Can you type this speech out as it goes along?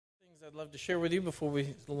I'd love to share with you before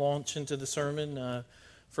we launch into the sermon.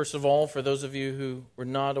 First of all, for those of you who were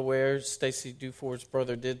not aware, Stacy Dufour's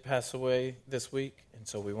brother did pass away this week, and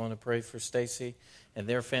so we want to pray for Stacy and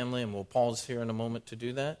their family, and we'll pause here in a moment to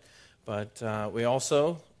do that. But we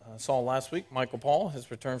also saw last week Michael Paul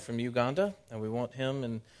has returned from Uganda, and we want him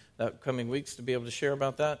in the upcoming weeks to be able to share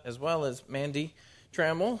about that, as well as Mandy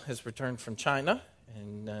Trammell has returned from China,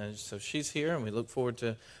 and so she's here, and we look forward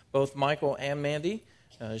to both Michael and Mandy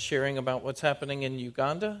sharing about what's happening in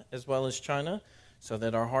Uganda as well as China, so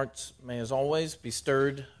that our hearts may, as always, be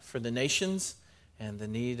stirred for the nations and the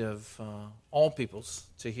need of all peoples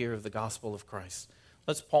to hear of the gospel of Christ.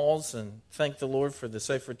 Let's pause and thank the Lord for the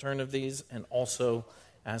safe return of these, and also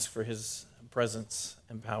ask for his presence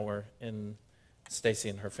and power in Stacy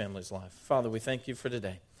and her family's life. Father, we thank you for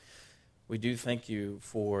today. We do thank you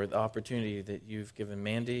for the opportunity that you've given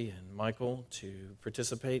Mandy and Michael to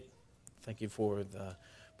participate. Thank you for the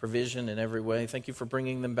provision in every way. Thank you for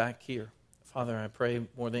bringing them back here. Father, I pray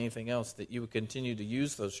more than anything else that you would continue to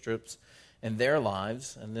use those trips in their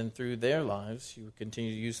lives, and then through their lives, you would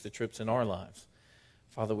continue to use the trips in our lives.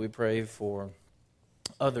 Father, we pray for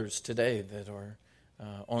others today that are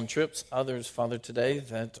on trips, others, Father, today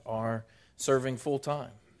that are serving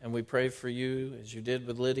full-time. And we pray for you, as you did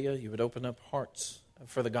with Lydia, you would open up hearts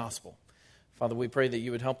for the gospel. Father, we pray that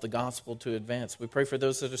you would help the gospel to advance. We pray for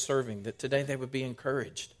those that are serving, that today they would be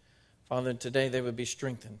encouraged. Father, today they would be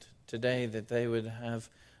strengthened. Today that they would have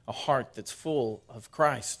a heart that's full of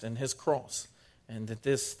Christ and his cross, and that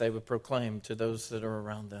this they would proclaim to those that are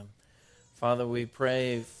around them. Father, we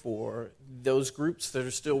pray for those groups that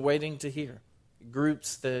are still waiting to hear,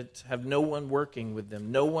 groups that have no one working with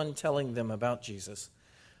them, no one telling them about Jesus.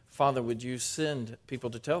 Father, would you send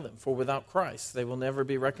people to tell them, for without Christ they will never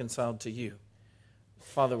be reconciled to you.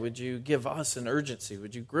 Father, would you give us an urgency?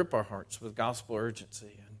 Would you grip our hearts with gospel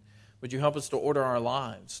urgency? And would you help us to order our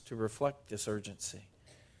lives to reflect this urgency?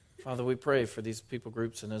 Father, we pray for these people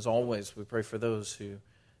groups, and as always, we pray for those who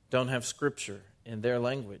don't have Scripture in their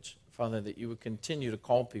language. Father, that you would continue to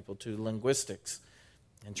call people to linguistics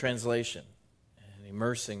and translation and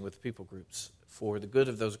immersing with people groups for the good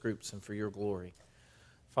of those groups and for your glory.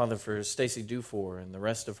 Father, for Stacy Dufour and the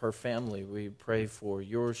rest of her family, we pray for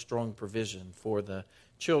your strong provision for the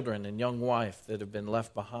children and young wife that have been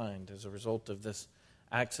left behind as a result of this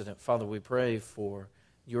accident. Father, we pray for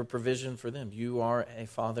your provision for them. You are a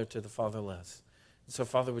father to the fatherless. And so,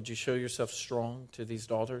 Father, would you show yourself strong to these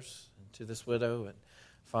daughters and to this widow? And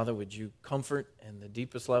Father, would you comfort in the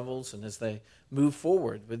deepest levels, and as they move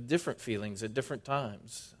forward with different feelings at different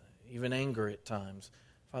times, even anger at times,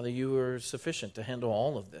 Father, you are sufficient to handle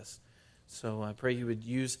all of this. So I pray you would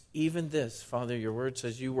use even this. Father, your word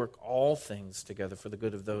says you work all things together for the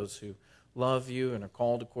good of those who love you and are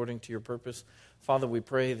called according to your purpose. Father, we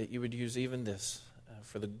pray that you would use even this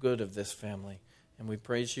for the good of this family. And we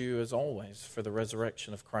praise you, as always, for the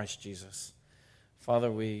resurrection of Christ Jesus. Father,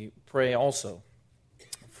 we pray also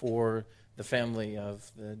for the family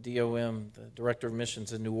of the DOM, the Director of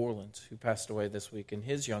Missions in New Orleans, who passed away this week, and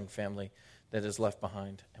his young family that is left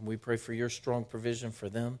behind. And we pray for your strong provision for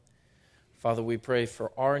them. Father, we pray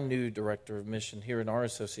for our new Director of Mission here in our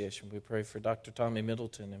association. We pray for Dr. Tommy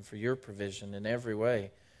Middleton and for your provision in every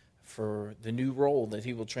way for the new role that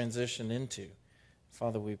he will transition into.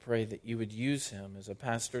 Father, we pray that you would use him as a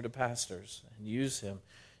pastor to pastors and use him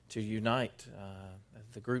to unite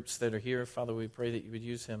the groups that are here. Father, we pray that you would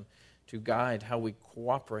use him to guide how we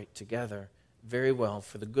cooperate together very well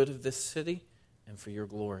for the good of this city and for your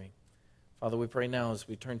glory. Father, we pray now as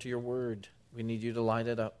we turn to your word, we need you to light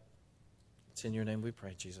it up. It's in your name we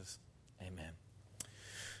pray, Jesus. Amen.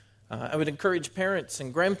 I would encourage parents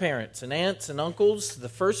and grandparents and aunts and uncles, the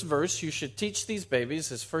first verse you should teach these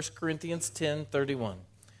babies is 1 Corinthians 10:31.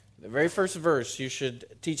 The very first verse you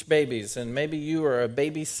should teach babies, and maybe you are a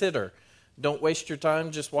babysitter. Don't waste your time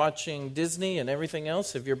just watching Disney and everything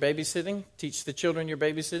else. If you're babysitting, teach the children you're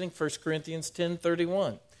babysitting 1 Corinthians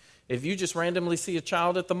 10:31. If you just randomly see a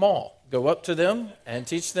child at the mall, go up to them and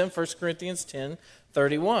teach them 1 Corinthians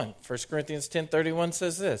 10:31. 1 Corinthians 10:31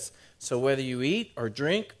 says this, so whether you eat or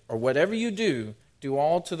drink or whatever you do, do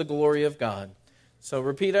all to the glory of God. So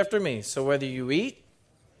repeat after me. So whether you eat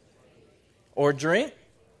or drink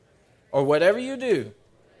or whatever you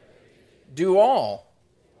do all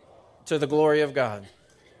to the glory of God.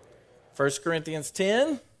 1 Corinthians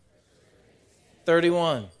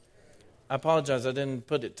 10:31. I apologize, I didn't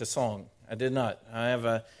put it to song. I did not. I have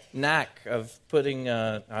a knack of putting,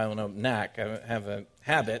 I have a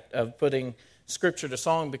habit of putting Scripture to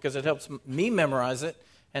song because it helps me memorize it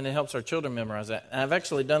and it helps our children memorize it. And I've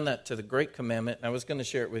actually done that to the Great Commandment. I was going to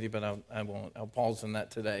share it with you, but I won't. I'll pause on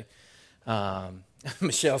that today.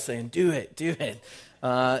 Michelle saying, do it.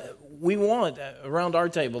 We want, around our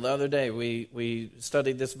table the other day, we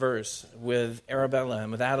studied this verse with Arabella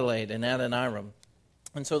and with Adelaide and Adoniram.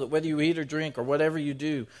 And so that whether you eat or drink or whatever you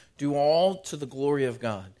do all to the glory of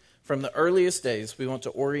God. From the earliest days, we want to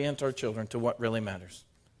orient our children to what really matters.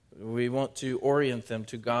 We want to orient them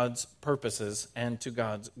to God's purposes and to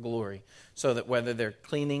God's glory. So that whether they're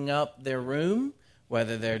cleaning up their room,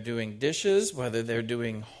 whether they're doing dishes, whether they're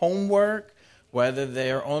doing homework, whether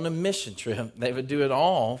they're on a mission trip, they would do it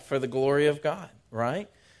all for the glory of God, right?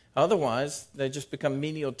 Otherwise, they just become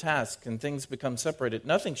menial tasks and things become separated.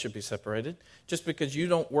 Nothing should be separated. Just because you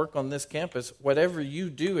don't work on this campus, whatever you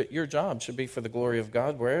do at your job should be for the glory of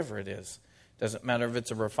God wherever it is. Doesn't matter if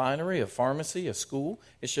it's a refinery, a pharmacy, a school.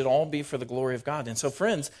 It should all be for the glory of God. And so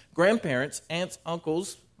friends, grandparents, aunts,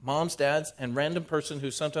 uncles, moms, dads, and random person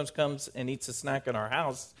who sometimes comes and eats a snack in our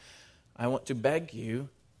house, I want to beg you,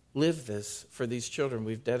 live this for these children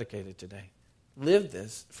we've dedicated today. Live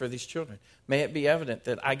this for these children. May it be evident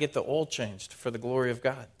that I get the oil changed for the glory of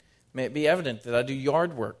God. May it be evident that I do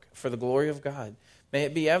yard work for the glory of God. May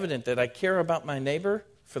it be evident that I care about my neighbor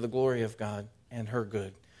for the glory of God and her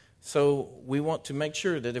good. So we want to make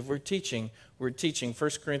sure that if we're teaching 1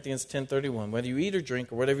 Corinthians 10:31. Whether you eat or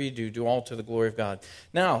drink or whatever you do all to the glory of God.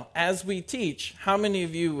 Now, as we teach, how many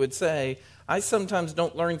of you would say, I sometimes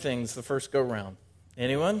don't learn things the first go-round?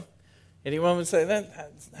 Anyone? Anyone would say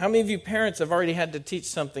that? How many of you parents have already had to teach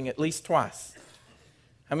something at least twice?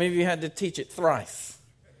 How many of you had to teach it thrice?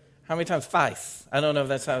 How many times? Thrice. I don't know if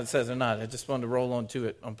that's how it says or not. I just wanted to roll on to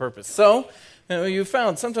it on purpose. So, you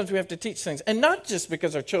found sometimes we have to teach things. And not just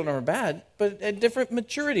because our children are bad, but at different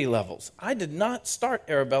maturity levels. I did not start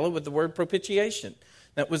Arabella with the word propitiation.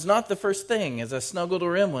 That was not the first thing as I snuggled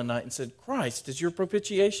her in one night and said, Christ is your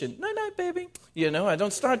propitiation. Night-night, baby. I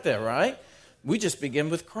don't start there, right? We just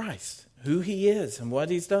begin with Christ, who he is and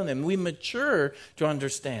what he's done. And we mature to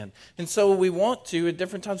understand. And so we want to, at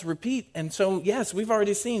different times, repeat. And so, yes, we've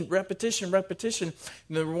already seen repetition.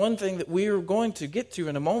 The one thing that we are going to get to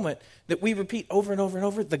in a moment that we repeat over and over and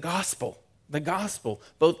over, the gospel,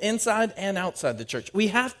 both inside and outside the church. We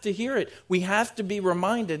have to hear it. We have to be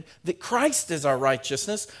reminded that Christ is our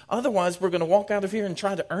righteousness. Otherwise, we're going to walk out of here and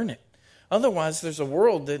try to earn it. Otherwise, there's a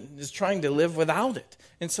world that is trying to live without it.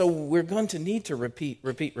 And so we're going to need to repeat.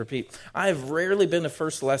 I have rarely been a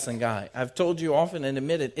first lesson guy. I've told you often and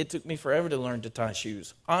admitted it took me forever to learn to tie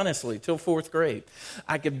shoes. Honestly, till 4th grade.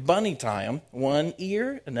 I could bunny tie them, one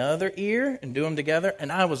ear, another ear, and do them together. And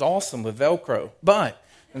I was awesome with Velcro. But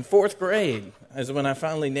in 4th grade is when I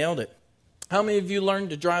finally nailed it. How many of you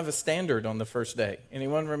learned to drive a standard on the first day?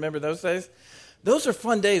 Anyone remember those days? Those are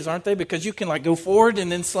fun days, aren't they? Because you can go forward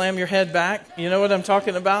and then slam your head back. You know what I'm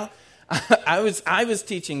talking about? I was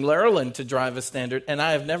teaching Laurelyn to drive a standard, and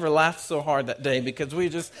I have never laughed so hard that day because we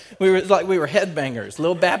were headbangers,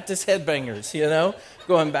 little Baptist headbangers,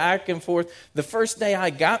 going back and forth. The first day I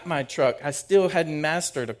got my truck, I still hadn't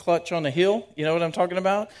mastered a clutch on a hill. You know what I'm talking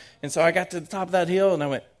about? And so I got to the top of that hill, and I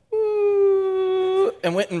went,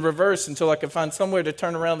 and went in reverse until I could find somewhere to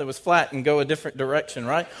turn around that was flat and go a different direction,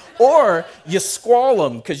 right? Or you squall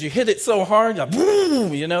them because you hit it so hard, boom,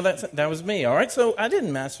 that was me, all right? So I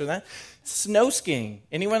didn't master that. Snow skiing.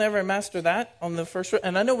 Anyone ever master that on the first?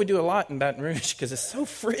 And I know we do a lot in Baton Rouge because it's so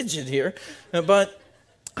frigid here, but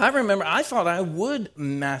I remember I thought I would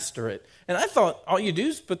master it. And I thought all you do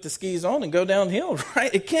is put the skis on and go downhill,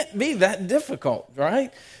 right? It can't be that difficult,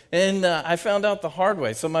 right? And I found out the hard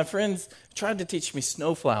way. So my friends tried to teach me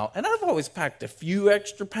snowplow. And I've always packed a few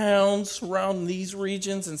extra pounds around these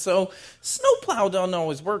regions. And so snowplow doesn't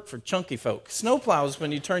always work for chunky folk. Snowplow is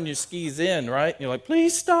when you turn your skis in, right? And you're like,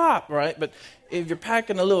 please stop, right? But if you're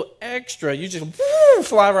packing a little extra, you just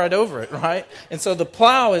fly right over it, right? And so the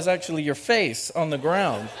plow is actually your face on the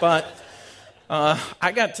ground. But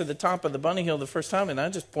I got to the top of the bunny hill the first time, and I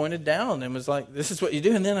just pointed down and was like, this is what you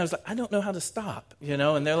do. And then I was like, I don't know how to stop,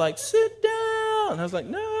 and they're like, sit down. And I was like,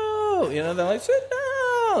 no. They're like, sit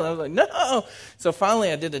down. And I was like, no. So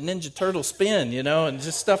finally I did a Ninja Turtle spin, and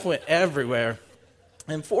just stuff went everywhere.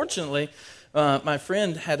 And fortunately, my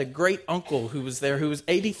friend had a great uncle who was there who was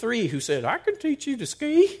 83 who said, I can teach you to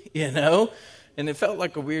ski, And it felt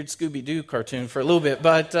like a weird Scooby-Doo cartoon for a little bit.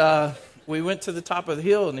 But we went to the top of the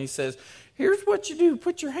hill, and he says, here's what you do.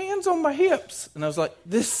 Put your hands on my hips. And I was like,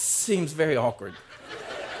 this seems very awkward.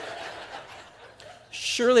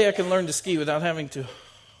 Surely I can learn to ski without having to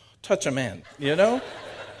touch a man,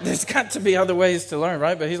 There's got to be other ways to learn,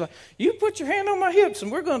 right? But he's like, you put your hand on my hips,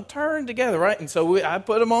 and we're going to turn together, right? And so I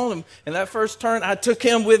put him on him. And that first turn, I took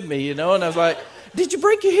him with me, And I was like, did you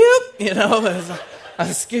break your hip? I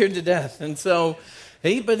was scared to death. And so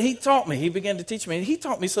But he taught me. He began to teach me. He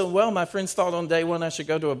taught me so well, my friends thought on day one I should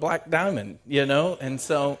go to a black diamond, And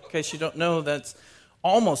so, in case you don't know, that's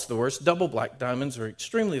almost the worst. Double black diamonds are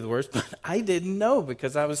extremely the worst. But I didn't know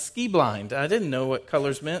because I was ski blind. I didn't know what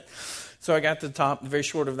colors meant. So I got to the top. The very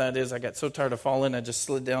short of that is I got so tired of falling, I just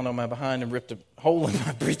slid down on my behind and ripped a hole in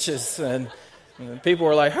my breeches. And people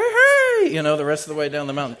were like, hey, the rest of the way down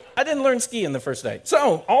the mountain. I didn't learn skiing the first day.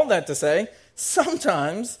 So all that to say,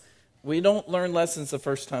 sometimes we don't learn lessons the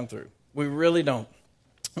first time through. We really don't.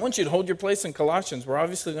 I want you to hold your place in Colossians. We're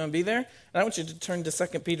obviously going to be there. And I want you to turn to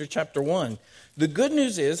 2 Peter chapter 1. The good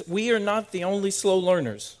news is we are not the only slow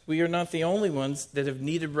learners. We are not the only ones that have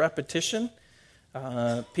needed repetition.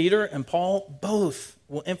 Peter and Paul both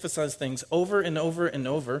will emphasize things over and over and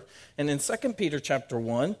over. And in 2 Peter chapter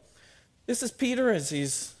 1, this is Peter as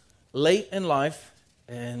he's late in life.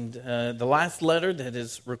 And the last letter that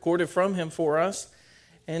is recorded from him for us.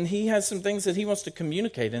 And he has some things that he wants to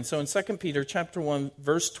communicate. And so in 2 Peter chapter 1,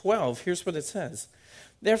 verse 12, here's what it says.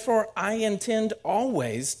 Therefore, I intend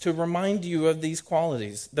always to remind you of these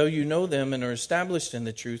qualities, though you know them and are established in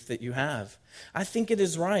the truth that you have. I think it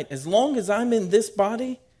is right, as long as I'm in this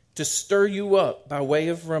body, to stir you up by way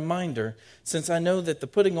of reminder, since I know that the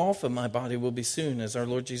putting off of my body will be soon, as our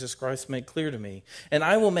Lord Jesus Christ made clear to me. And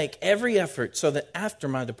I will make every effort so that after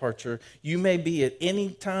my departure, you may be able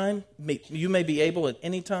at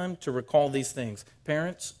any time to recall these things.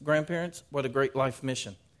 Parents, grandparents, what a great life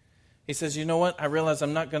mission. He says, you know what? I realize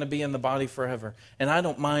I'm not going to be in the body forever, and I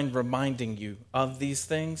don't mind reminding you of these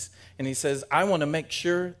things. And he says, I want to make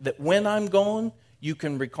sure that when I'm gone, you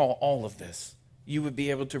can recall all of this. You would be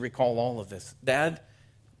able to recall all of this. Dad,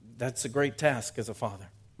 that's a great task as a father.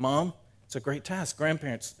 Mom, it's a great task.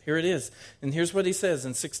 Grandparents, here it is. And here's what he says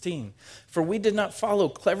in 16. For we did not follow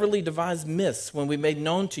cleverly devised myths when we made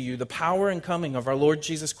known to you the power and coming of our Lord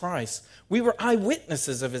Jesus Christ. We were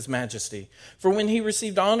eyewitnesses of his majesty. For when he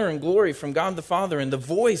received honor and glory from God the Father, and the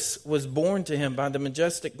voice was borne to him by the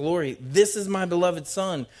majestic glory, this is my beloved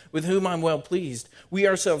Son, with whom I'm well pleased. We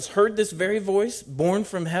ourselves heard this very voice, born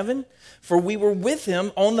from heaven, for we were with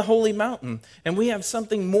him on the holy mountain. And we have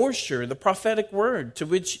something more sure, the prophetic word, to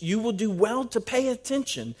which you will do well to pay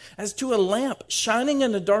attention, as to a lamp shining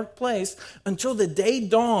in a dark place, until the day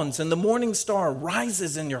dawns and the morning star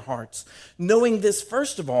rises in your hearts. Knowing this,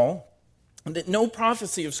 first of all, that no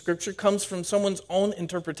prophecy of Scripture comes from someone's own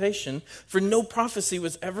interpretation, for no prophecy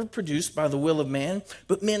was ever produced by the will of man,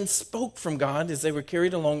 but men spoke from God as they were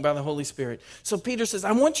carried along by the Holy Spirit. So Peter says,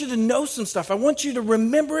 I want you to know some stuff. I want you to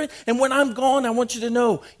remember it, and when I'm gone, I want you to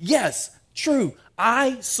know, yes, true,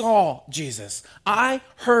 I saw Jesus. I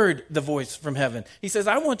heard the voice from heaven. He says,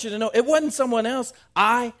 I want you to know it wasn't someone else.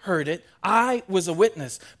 I heard it. I was a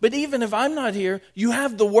witness. But even if I'm not here, you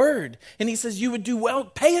have the word. And he says, you would do well.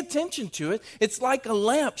 Pay attention to it. It's like a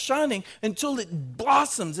lamp shining until it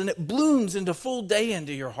blossoms and it blooms into full day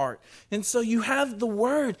into your heart. And so you have the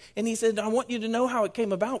word. And he said, I want you to know how it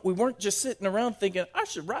came about. We weren't just sitting around thinking, I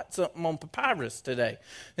should write something on papyrus today.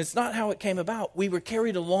 It's not how it came about. We were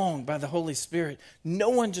carried along by the Holy Spirit. No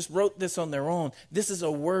one just wrote this on their own. This is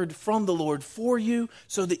a word from the Lord for you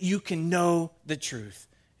so that you can know the truth.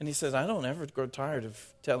 And he says, I don't ever grow tired of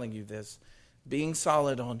telling you this, being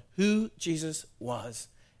solid on who Jesus was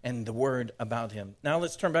and the word about him. Now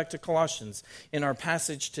let's turn back to Colossians in our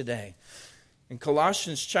passage today. In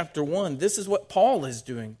Colossians chapter 1, this is what Paul is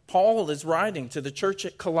doing. Paul is writing to the church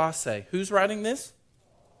at Colossae. Who's writing this?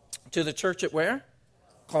 To the church at where?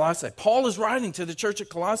 Colossae. Paul is writing to the church at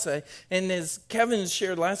Colossae, and as Kevin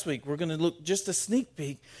shared last week, we're going to look just a sneak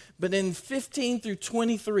peek, but in 15 through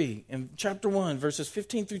 23, in chapter 1, verses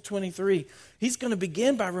 15 through 23, he's going to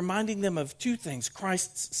begin by reminding them of two things,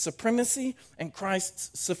 Christ's supremacy and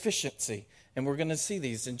Christ's sufficiency. And we're going to see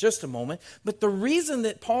these in just a moment. But the reason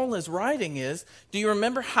that Paul is writing is, do you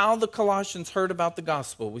remember how the Colossians heard about the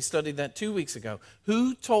gospel? We studied that 2 weeks ago.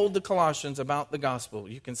 Who told the Colossians about the gospel?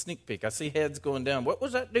 You can sneak peek. I see heads going down. What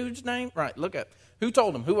was that dude's name? Right, look up. Who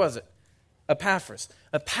told them? Who was it? Epaphras.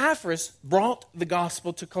 Epaphras brought the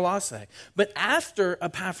gospel to Colossae. But after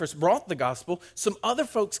Epaphras brought the gospel, some other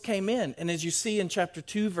folks came in. And as you see in chapter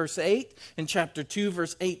 2, verse 8, and chapter 2,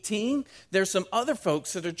 verse 18, there's some other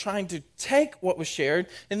folks that are trying to take what was shared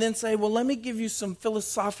and then say, well, let me give you some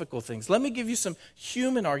philosophical things. Let me give you some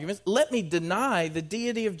human arguments. Let me deny the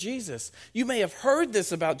deity of Jesus. You may have heard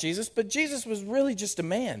this about Jesus, but Jesus was really just a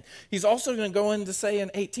man. He's also going to go in to say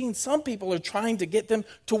in 18, some people are trying to get them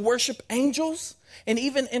to worship angels and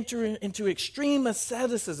even enter into extreme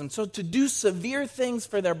asceticism, so to do severe things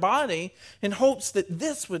for their body in hopes that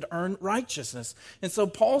this would earn righteousness. And so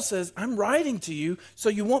Paul says, I'm writing to you so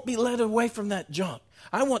you won't be led away from that junk.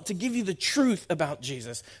 I want to give you the truth about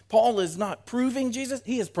Jesus. Paul is not proving Jesus.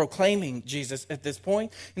 He is proclaiming Jesus at this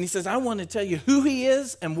point. And he says, I want to tell you who he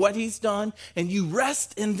is and what he's done. And you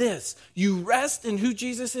rest in this. You rest in who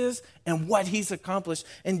Jesus is and what he's accomplished.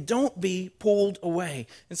 And don't be pulled away.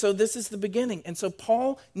 And so this is the beginning. And so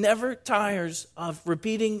Paul never tires of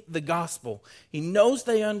repeating the gospel. He knows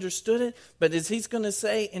they understood it. But as he's going to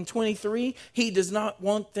say in 23, he does not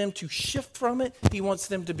want them to shift from it. He wants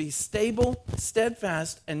them to be stable,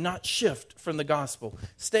 steadfast, and not shift from the gospel.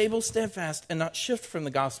 Stable, steadfast, and not shift from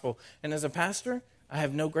the gospel. And as a pastor, I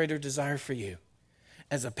have no greater desire for you.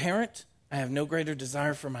 As a parent, I have no greater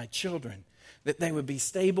desire for my children, that they would be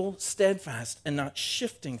stable, steadfast, and not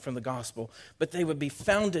shifting from the gospel, but they would be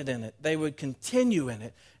founded in it, they would continue in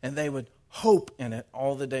it, and they would hope in it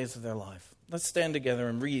all the days of their life. Let's stand together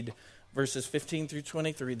and read verses 15 through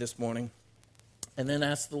 23 this morning, and then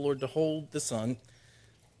ask the Lord to hold the Son,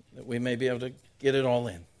 that we may be able to get it all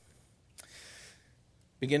in.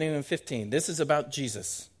 Beginning in 15, this is about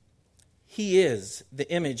Jesus. He is the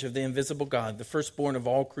image of the invisible God, the firstborn of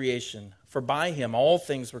all creation. For by him all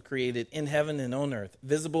things were created in heaven and on earth,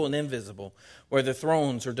 visible and invisible, whether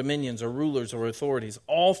thrones or dominions or rulers or authorities.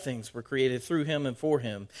 All things were created through him and for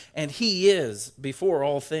him. And he is before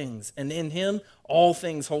all things, and in him all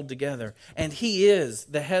things hold together. And he is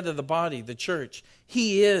the head of the body, the church.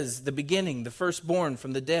 He is the beginning, the firstborn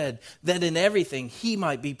from the dead, that in everything he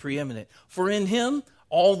might be preeminent. For in him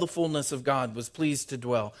all the fullness of God was pleased to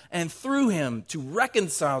dwell, and through him to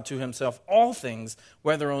reconcile to himself all things,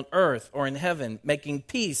 whether on earth or in heaven, making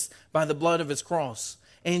peace by the blood of his cross.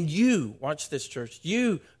 And you, watch this, church,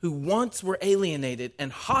 you who once were alienated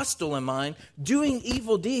and hostile in mind, doing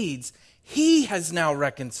evil deeds, he has now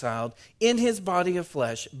reconciled in his body of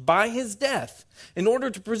flesh by his death, in order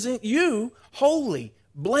to present you holy,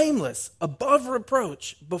 blameless, above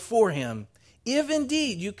reproach before him. If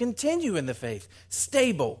indeed you continue in the faith,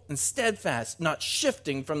 stable and steadfast, not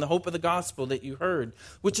shifting from the hope of the gospel that you heard,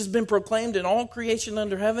 which has been proclaimed in all creation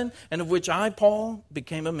under heaven, and of which I, Paul,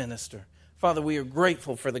 became a minister. Father, we are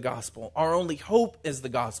grateful for the gospel. Our only hope is the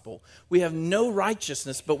gospel. We have no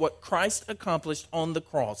righteousness but what Christ accomplished on the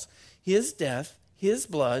cross. His death, his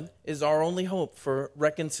blood, is our only hope for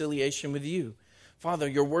reconciliation with you. Father,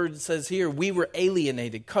 your word says here, we were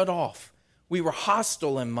alienated, cut off. We were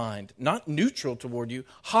hostile in mind, not neutral toward you,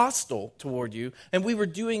 hostile toward you, and we were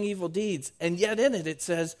doing evil deeds. And yet in it, it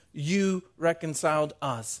says, you reconciled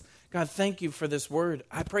us. God, thank you for this word.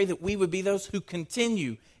 I pray that we would be those who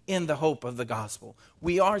continue in the hope of the gospel.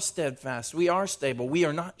 We are steadfast. We are stable. We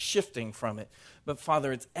are not shifting from it. But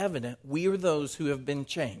Father, it's evident we are those who have been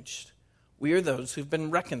changed. We are those who've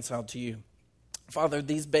been reconciled to you. Father,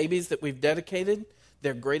 these babies that we've dedicated,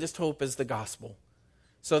 their greatest hope is the gospel.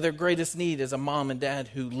 So their greatest need is a mom and dad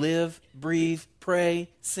who live, breathe, pray,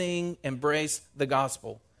 sing, embrace the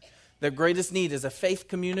gospel. Their greatest need is a faith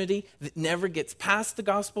community that never gets past the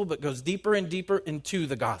gospel but goes deeper and deeper into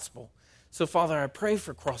the gospel. So, Father, I pray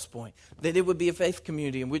for Crosspoint that it would be a faith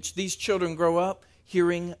community in which these children grow up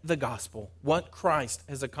hearing the gospel, what Christ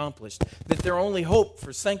has accomplished, that their only hope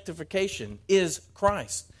for sanctification is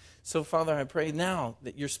Christ. So, Father, I pray now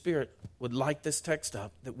that your Spirit would light this text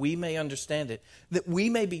up, that we may understand it, that we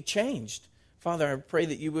may be changed. Father, I pray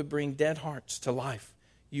that you would bring dead hearts to life.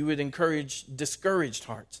 You would encourage discouraged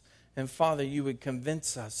hearts. And, Father, you would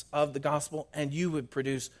convince us of the gospel, and you would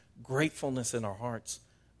produce gratefulness in our hearts.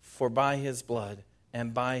 For by his blood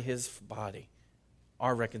and by his body,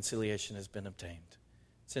 our reconciliation has been obtained.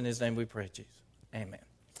 It's in his name we pray, Jesus. Amen.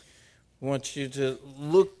 I want you to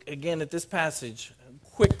look again at this passage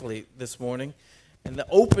quickly this morning. And the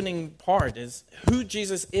opening part is who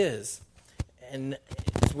Jesus is. And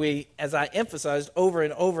as I emphasized over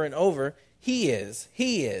and over and over, he is,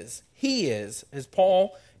 as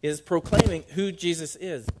Paul is proclaiming who Jesus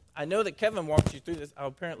is. I know that Kevin walked you through this. I'll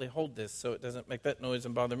apparently hold this so it doesn't make that noise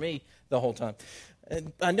and bother me the whole time.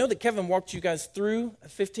 I know that Kevin walked you guys through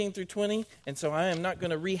 15 through 20, and so I am not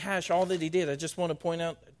going to rehash all that he did. I just want to point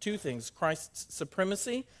out two things, Christ's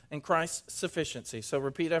supremacy and Christ's sufficiency. So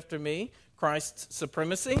repeat after me, Christ's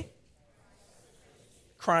supremacy,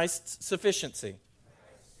 Christ's sufficiency.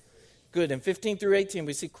 Good. In 15 through 18,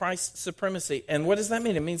 we see Christ's supremacy. And what does that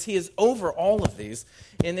mean? It means he is over all of these.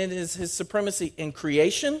 And it is his supremacy in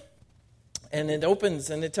creation. And it opens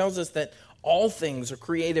and it tells us that all things are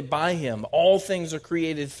created by him. All things are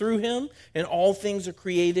created through him. And all things are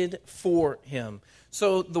created for him.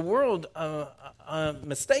 So the world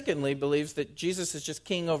mistakenly believes that Jesus is just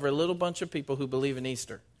king over a little bunch of people who believe in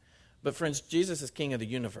Easter. But friends, Jesus is king of the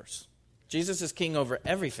universe. Jesus is king over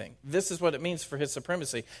everything. This is what it means for his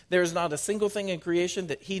supremacy. There is not a single thing in creation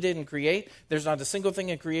that he didn't create. There's not a single thing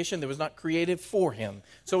in creation that was not created for him.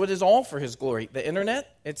 So it is all for his glory. The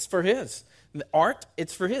internet, it's for his. The art,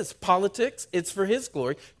 it's for his. Politics, it's for his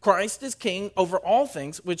glory. Christ is king over all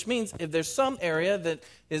things, which means if there's some area that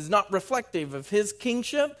is not reflective of his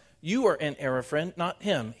kingship, you are in error, friend, not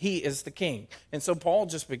him. He is the king. And so Paul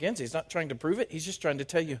just begins. He's not trying to prove it. He's just trying to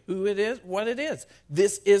tell you who it is, what it is.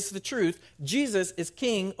 This is the truth. Jesus is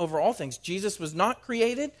king over all things. Jesus was not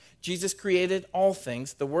created. Jesus created all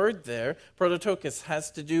things. The word there, prototokos,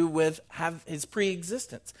 has to do with his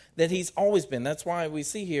pre-existence, that he's always been. That's why we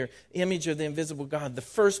see here, image of the invisible God, the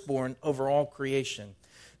firstborn over all creation.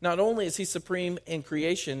 Not only is he supreme in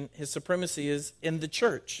creation, his supremacy is in the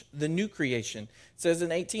church, the new creation. It says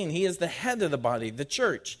in 18, he is the head of the body, the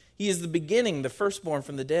church. He is the beginning, the firstborn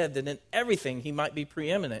from the dead, that in everything he might be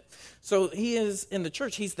preeminent. So he is in the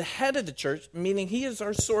church. He's the head of the church, meaning he is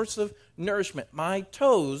our source of nourishment. My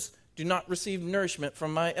toes do not receive nourishment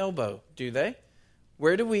from my elbow, do they?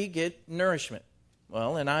 Where do we get nourishment?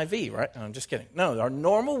 Well, an IV, right? No, I'm just kidding. No, our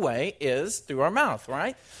normal way is through our mouth,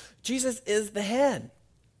 right? Jesus is the head.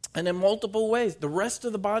 And in multiple ways, the rest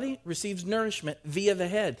of the body receives nourishment via the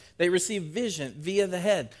head. They receive vision via the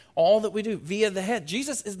head. All that we do via the head.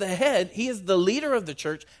 Jesus is the head. He is the leader of the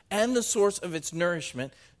church and the source of its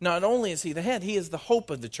nourishment. Not only is he the head, he is the hope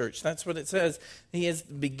of the church. That's what it says. He is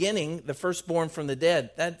the beginning, the firstborn from the dead.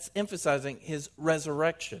 That's emphasizing his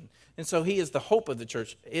resurrection. And so he is the hope of the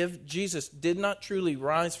church. If Jesus did not truly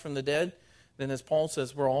rise from the dead, then as Paul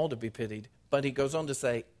says, we're all to be pitied. But he goes on to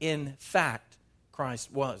say, in fact,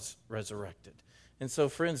 Christ was resurrected. And so,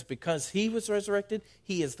 friends, because he was resurrected,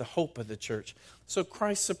 he is the hope of the church. So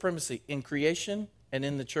Christ's supremacy in creation and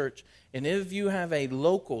in the church. And if you have a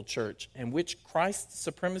local church in which Christ's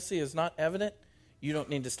supremacy is not evident, you don't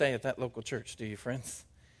need to stay at that local church, do you, friends?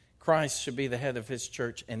 Christ should be the head of his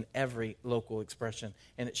church in every local expression.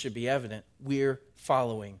 And it should be evident we're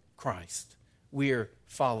following Christ. We're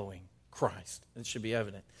following Christ. It should be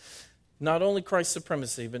evident. Not only Christ's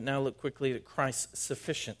supremacy, but now look quickly at Christ's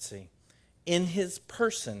sufficiency. In his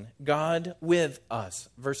person, God with us.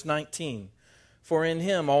 Verse 19, for in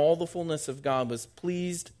him all the fullness of God was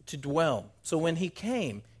pleased to dwell. So when he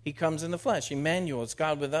came, he comes in the flesh. Emmanuel, it's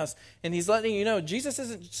God with us. And he's letting you know, Jesus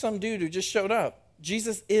isn't some dude who just showed up.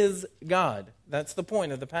 Jesus is God. That's the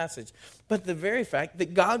point of the passage. But the very fact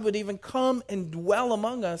that God would even come and dwell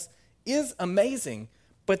among us is amazing.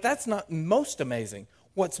 But that's not most amazing.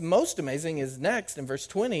 What's most amazing is next in verse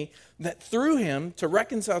 20, that through him to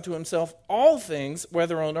reconcile to himself all things,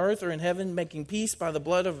 whether on earth or in heaven, making peace by the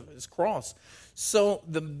blood of his cross. So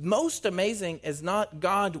the most amazing is not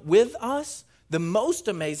God with us. The most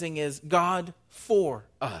amazing is God for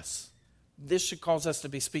us. This should cause us to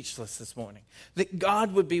be speechless this morning. That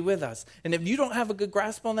God would be with us. And if you don't have a good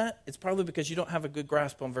grasp on that, it's probably because you don't have a good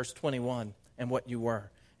grasp on verse 21 and what you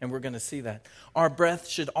were. And we're going to see that. Our breath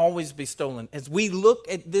should always be stolen. As we look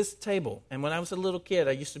at this table, and when I was a little kid,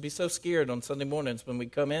 I used to be so scared on Sunday mornings when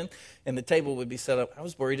we'd come in and the table would be set up. I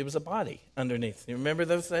was worried it was a body underneath. You remember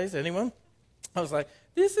those days? Anyone? I was like,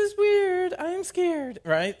 this is weird. I am scared,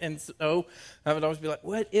 right? And so I would always be like,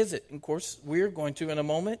 what is it? And of course, we're going to, in a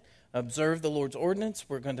moment, observe the Lord's ordinance.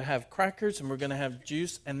 We're going to have crackers and we're going to have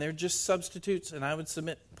juice, and they're just substitutes, and I would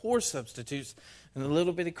submit poor substitutes, and a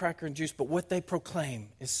little bitty cracker and juice, but what they proclaim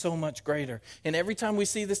is so much greater. And every time we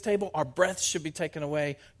see this table, our breath should be taken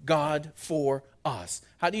away. God for us.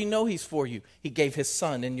 How do you know he's for you? He gave his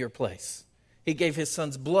son in your place. He gave his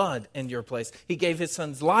son's blood in your place. He gave his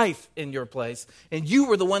son's life in your place, and you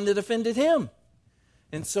were the one that offended him.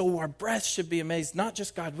 And so our breath should be amazed, not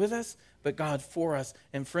just God with us, but God for us.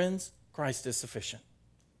 And friends, Christ is sufficient.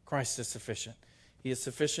 Christ is sufficient. He is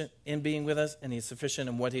sufficient in being with us, and he is sufficient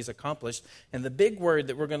in what he's accomplished. And the big word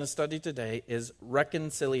that we're going to study today is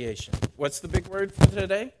reconciliation. What's the big word for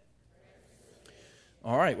today?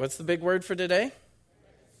 All right, what's the big word for today?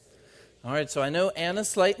 All right, so I know Anna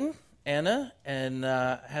Slayton. Anna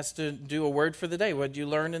has to do a word for the day. What did you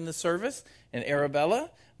learn in the service? And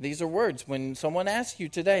Arabella, these are words. When someone asks you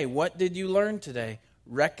today, what did you learn today?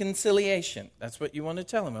 Reconciliation. That's what you want to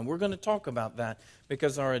tell them. And we're going to talk about that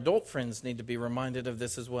because our adult friends need to be reminded of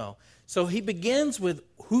this as well. So he begins with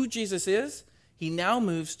who Jesus is. He now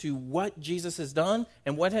moves to what Jesus has done.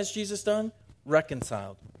 And what has Jesus done?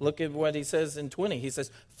 Reconciled. Look at what he says in 20. He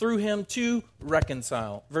says, through him to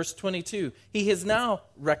reconcile. Verse 22, he has now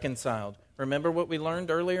reconciled. Remember what we learned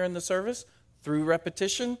earlier in the service? Through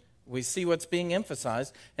repetition, We see what's being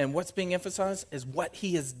emphasized, and what's being emphasized is what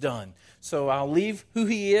he has done. So I'll leave who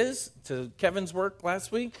he is to Kevin's work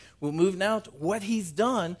last week. We'll move now to what he's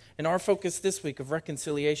done in our focus this week of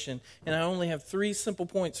reconciliation. And I only have 3 simple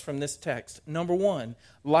points from this text. Number 1,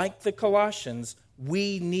 like the Colossians,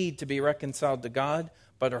 we need to be reconciled to God,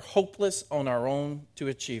 but are hopeless on our own to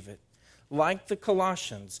achieve it. Like the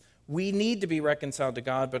Colossians, we need to be reconciled to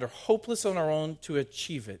God, but are hopeless on our own to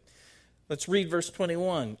achieve it. Let's read verse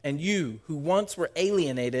 21. And you, who once were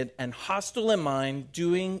alienated and hostile in mind,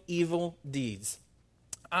 doing evil deeds.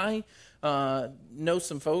 I know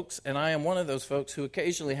some folks, and I am one of those folks who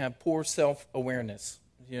occasionally have poor self-awareness.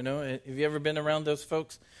 You know, have you ever been around those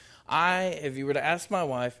folks? If you were to ask my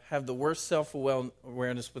wife, have the worst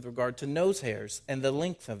self-awareness with regard to nose hairs and the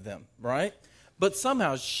length of them, right? But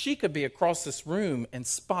somehow she could be across this room and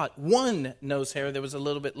spot one nose hair that was a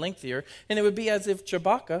little bit lengthier, and it would be as if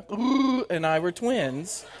Chewbacca and I were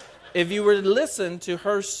twins. If you were to listen to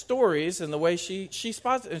her stories and the way she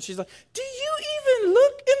spots it, and she's like, do you even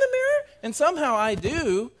look in the mirror? And somehow I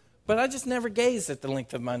do, but I just never gaze at the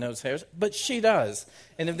length of my nose hairs. But she does.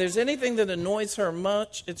 And if there's anything that annoys her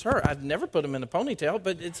much, it's her. I've never put them in a ponytail,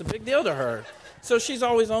 but it's a big deal to her. So she's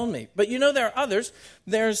always on me. But you know, there are others.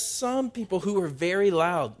 There's some people who are very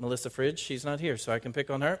loud. Melissa Fridge, she's not here, so I can pick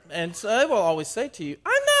on her. And so I will always say to you,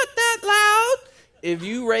 I'm not that loud. If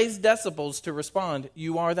you raise decibels to respond,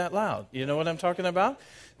 you are that loud. You know what I'm talking about?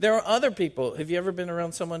 There are other people. Have you ever been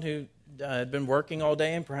around someone who had been working all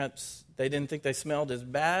day and perhaps they didn't think they smelled as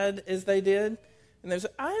bad as they did? And they say,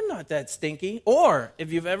 I am not that stinky. Or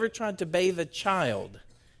if you've ever tried to bathe a child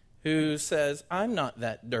who says, I'm not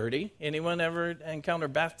that dirty. Anyone ever encounter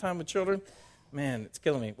bath time with children? Man, it's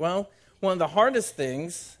killing me. Well, one of the hardest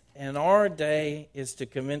things in our day is to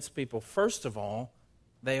convince people, first of all,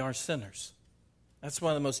 they are sinners. That's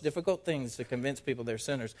one of the most difficult things, to convince people they're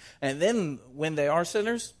sinners. And then when they are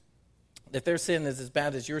sinners, that their sin is as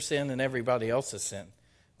bad as your sin and everybody else's sin.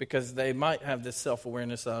 Because they might have this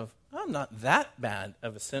self-awareness of, I'm not that bad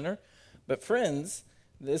of a sinner. But friends,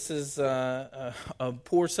 this is a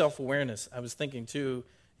poor self-awareness. I was thinking, too,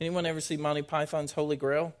 anyone ever see Monty Python's Holy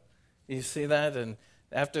Grail? You see that? And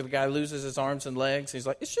after the guy loses his arms and legs, he's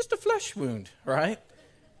like, it's just a flesh wound, right?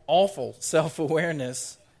 Awful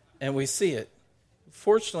self-awareness, and we see it.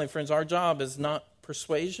 Fortunately, friends, our job is not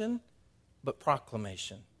persuasion, but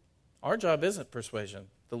proclamation. Our job isn't persuasion.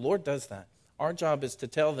 The Lord does that. Our job is to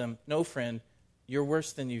tell them, no, friend, you're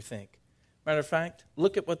worse than you think. Matter of fact,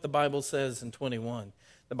 look at what the Bible says in 21.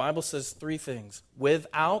 The Bible says 3 things.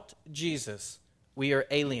 Without Jesus, we are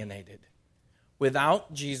alienated.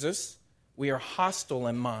 Without Jesus, we are hostile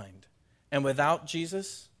in mind. And without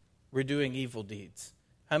Jesus, we're doing evil deeds.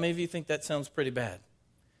 How many of you think that sounds pretty bad?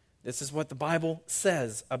 This is what the Bible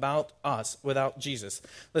says about us without Jesus.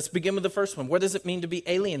 Let's begin with the first one. What does it mean to be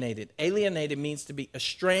alienated? Alienated means to be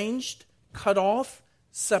estranged, cut off,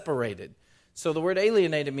 separated. So the word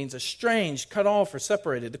alienated means estranged, cut off, or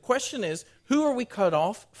separated. The question is, who are we cut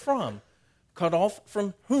off from? Cut off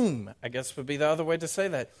from whom, I guess would be the other way to say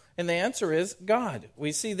that. And the answer is God.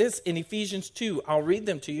 We see this in Ephesians 2. I'll read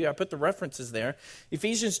them to you. I put the references there.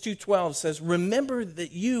 Ephesians 2:12 says, remember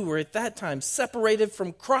that you were at that time separated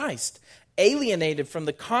from Christ, alienated from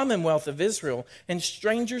the commonwealth of Israel, and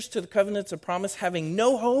strangers to the covenants of promise, having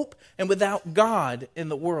no hope and without God in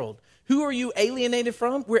the world. Who are you alienated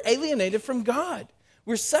from? We're alienated from God.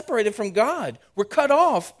 We're separated from God. We're cut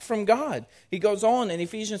off from God. He goes on in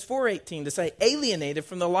Ephesians 4:18 to say, alienated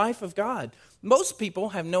from the life of God. Most people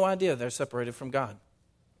have no idea they're separated from God.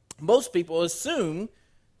 Most people assume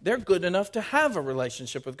they're good enough to have a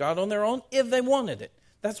relationship with God on their own if they wanted it.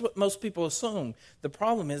 That's what most people assume. The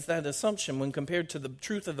problem is that assumption, when compared to the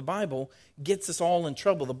truth of the Bible, gets us all in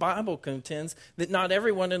trouble. The Bible contends that not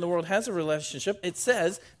everyone in the world has a relationship. It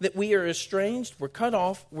says that we are estranged, we're cut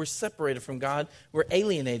off, we're separated from God, we're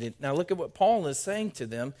alienated. Now look at what Paul is saying to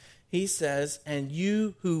them. He says, and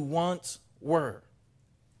you who once were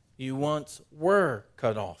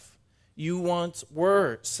cut off. You once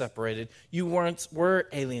were separated. You once were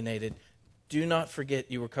alienated. Do not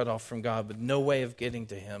forget you were cut off from God with no way of getting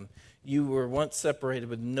to him. You were once separated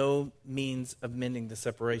with no means of mending the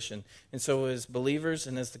separation. And so as believers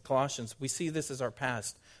and as the Colossians, we see this as our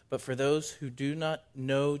past. But for those who do not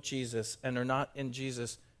know Jesus and are not in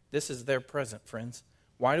Jesus, this is their present, friends.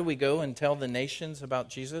 Why do we go and tell the nations about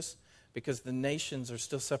Jesus? Because the nations are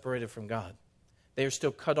still separated from God. They are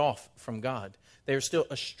still cut off from God. They are still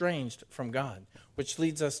estranged from God. Which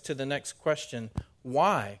leads us to the next question.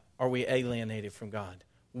 Why are we alienated from God?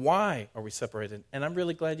 Why are we separated? And I'm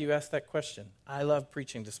really glad you asked that question. I love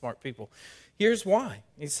preaching to smart people. Here's why.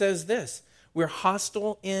 He says this. We're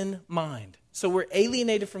hostile in mind. So we're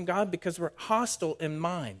alienated from God because we're hostile in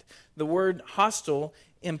mind. The word hostile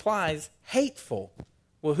implies hateful.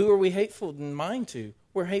 Well, who are we hateful in mind to?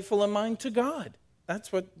 We're hateful in mind to God.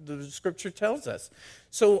 That's what the Scripture tells us.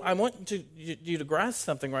 So I want you to grasp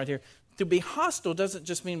something right here. To be hostile doesn't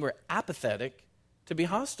just mean we're apathetic. To be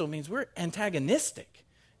hostile means we're antagonistic.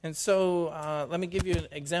 And so let me give you an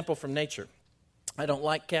example from nature. I don't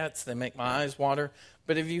like cats. They make my eyes water.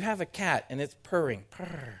 But if you have a cat and it's purring,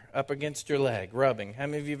 up against your leg, rubbing. How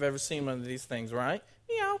many of you have ever seen one of these things, right?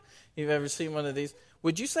 Meow. You've ever seen one of these?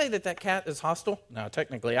 Would you say that cat is hostile? No,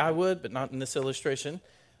 technically I would, but not in this illustration.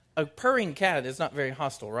 A purring cat is not very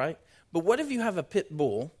hostile, right? But what if you have a pit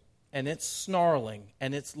bull and it's snarling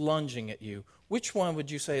and it's lunging at you? Which one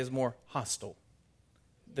would you say is more hostile?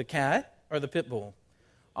 The cat or the pit bull?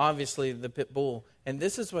 Obviously the pit bull. And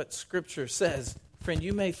this is what Scripture says. Friend,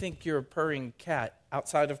 you may think you're a purring cat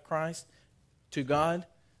outside of Christ to God,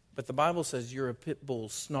 but the Bible says you're a pit bull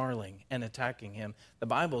snarling and attacking him. The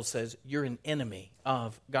Bible says you're an enemy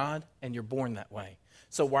of God and you're born that way.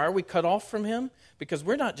 So why are we cut off from him? Because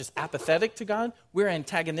we're not just apathetic to God, we're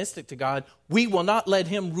antagonistic to God. We will not let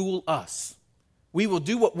him rule us. We will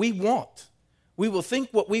do what we want. We will think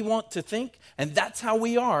what we want to think, and that's how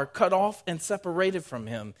we are cut off and separated from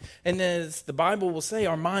him. And as the Bible will say,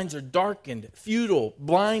 our minds are darkened, futile,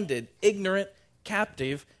 blinded, ignorant,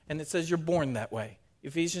 captive, and it says you're born that way.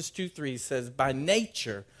 Ephesians 2:3 says, by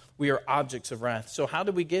nature, we are objects of wrath. So how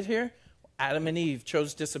did we get here? Adam and Eve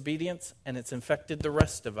chose disobedience, and it's infected the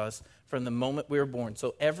rest of us from the moment we were born.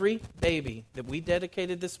 So every baby that we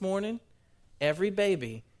dedicated this morning, every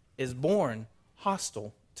baby is born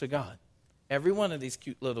hostile to God. Every one of these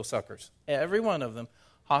cute little suckers, every one of them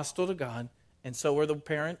hostile to God, and so are the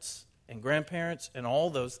parents and grandparents and all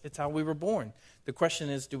those. It's how we were born. The question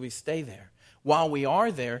is, do we stay there? While we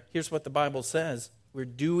are there, here's what the Bible says. We're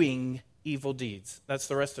doing evil deeds. That's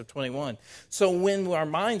the rest of 21. So when our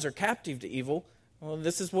minds are captive to evil, well,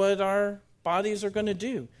 this is what our bodies are going to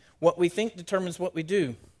do. What we think determines what we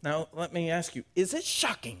do. Now, let me ask you, is it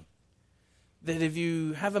shocking that if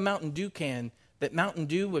you have a Mountain Dew can, that Mountain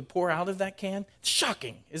Dew would pour out of that can? It's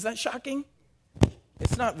shocking. Is that shocking?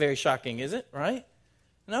 It's not very shocking, is it? Right?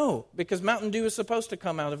 No, because Mountain Dew is supposed to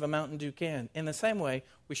come out of a Mountain Dew can. In the same way,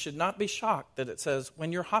 we should not be shocked that it says,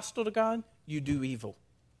 when you're hostile to God, you do evil.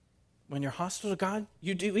 When you're hostile to God,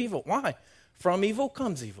 you do evil. Why? From evil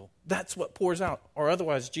comes evil. That's what pours out. Or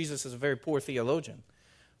otherwise, Jesus is a very poor theologian.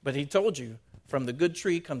 But he told you, from the good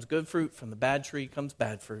tree comes good fruit, from the bad tree comes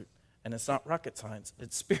bad fruit. And it's not rocket science.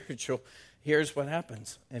 It's spiritual. Here's what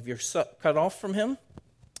happens. If you're cut off from him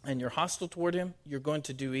and you're hostile toward him, you're going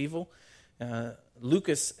to do evil.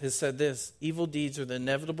 Lucas has said this, evil deeds are the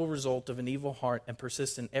inevitable result of an evil heart and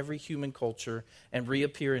persist in every human culture and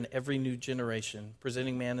reappear in every new generation,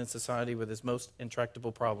 presenting man in society with his most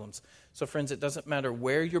intractable problems. So friends, it doesn't matter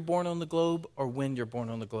where you're born on the globe or when you're born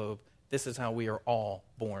on the globe. This is how we are all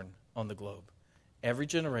born on the globe. Every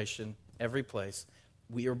generation, every place,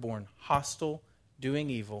 we are born hostile,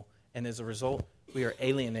 doing evil, and as a result, we are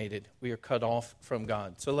alienated. We are cut off from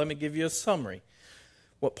God. So let me give you a summary.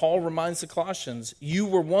 What Paul reminds the Colossians, you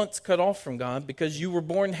were once cut off from God because you were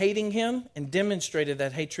born hating him and demonstrated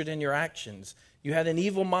that hatred in your actions. You had an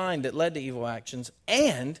evil mind that led to evil actions,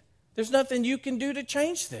 and there's nothing you can do to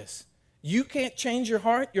change this. You can't change your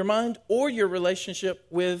heart, your mind, or your relationship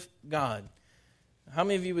with God. How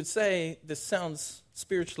many of you would say this sounds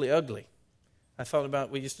spiritually ugly? I thought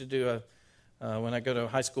about, we used to do when I go to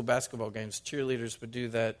high school basketball games, cheerleaders would do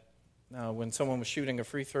that when someone was shooting a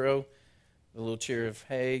free throw. The little cheer of,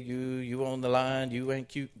 hey, you on the line, you ain't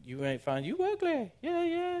cute, you ain't fine, you ugly,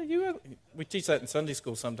 yeah, you ugly. We teach that in Sunday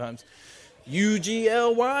school sometimes.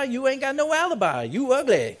 UGLY, you ain't got no alibi, you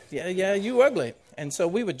ugly, yeah, you ugly. And so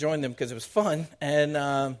we would join them because it was fun. And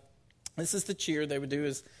this is the cheer they would do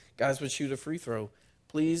is guys would shoot a free throw.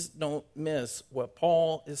 Please don't miss what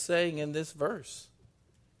Paul is saying in this verse.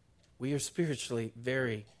 We are spiritually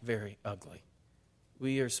very, very ugly.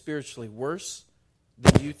 We are spiritually worse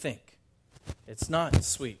than you think. It's not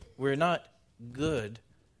sweet. We're not good.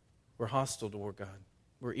 We're hostile toward God.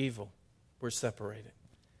 We're evil. We're separated.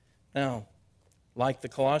 Now, like the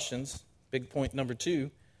Colossians, big point number 2,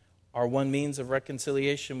 our one means of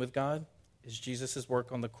reconciliation with God is Jesus'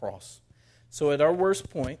 work on the cross. So at our worst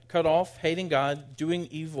point, cut off, hating God, doing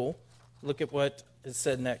evil, look at what is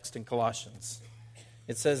said next in Colossians.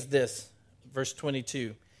 It says this, verse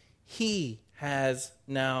 22, he has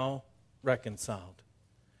now reconciled.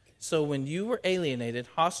 So when you were alienated,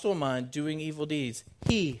 hostile mind, doing evil deeds,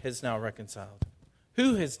 he has now reconciled.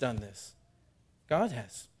 Who has done this? God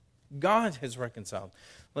has. God has reconciled.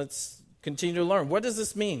 Let's Continue to learn. What does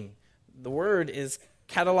this mean? The word is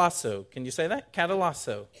katalasso. Can you say that?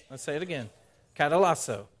 Katalasso. Let's say it again.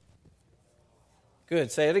 Katalasso.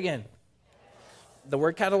 Good. Say it again. The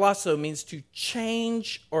word katalasso means to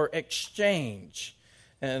change or exchange.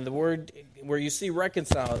 And the word where you see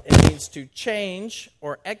reconciled, it means to change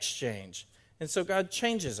or exchange. And so God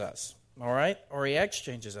changes us, all right? Or he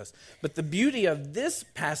exchanges us. But the beauty of this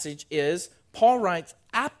passage is Paul writes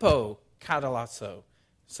apokatalasso.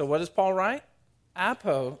 So what does Paul write?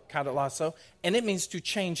 Apokatalasso. And it means to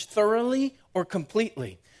change thoroughly or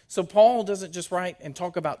completely. So Paul doesn't just write and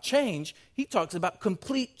talk about change. He talks about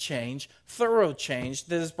complete change, thorough change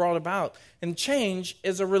that is brought about. And change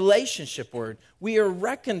is a relationship word. We are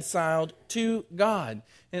reconciled to God.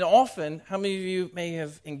 And often, how many of you may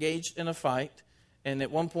have engaged in a fight, and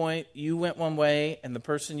at one point you went one way and the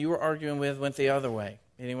person you were arguing with went the other way?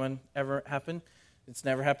 Anyone ever happen? It's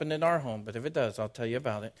never happened in our home, but if it does, I'll tell you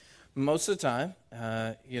about it. Most of the time,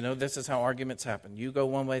 this is how arguments happen. You go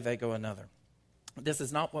one way, they go another. This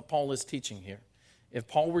is not what Paul is teaching here. If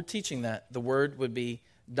Paul were teaching that, the word would be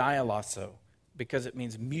dialasso, because it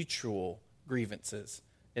means mutual grievances.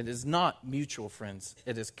 It is not mutual, friends.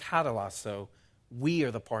 It is katalasso. We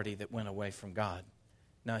are the party that went away from God.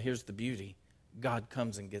 Now, here's the beauty. God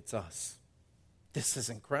comes and gets us. This is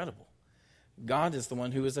incredible. God is the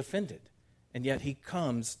one who is offended, and yet he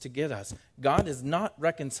comes to get us. God is not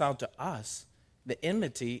reconciled to us. The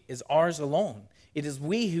enmity is ours alone. It is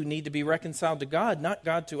we who need to be reconciled to God, not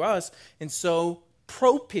God to us. And so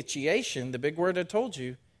propitiation, the big word I told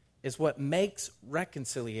you, is what makes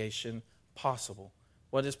reconciliation possible.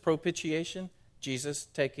 What is propitiation? Jesus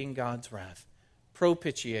taking God's wrath.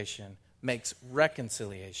 Propitiation makes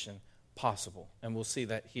reconciliation possible. And we'll see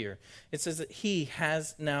that here. It says that he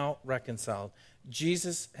has now reconciled.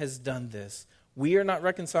 Jesus has done this. We are not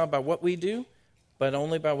reconciled by what we do, but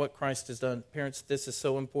only by what Christ has done. Parents, this is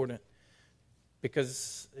so important.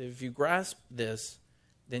 Because if you grasp this,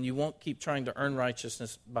 then you won't keep trying to earn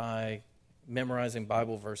righteousness by memorizing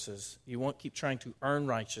Bible verses. You won't keep trying to earn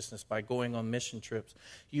righteousness by going on mission trips.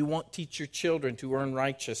 You won't teach your children to earn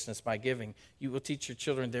righteousness by giving. You will teach your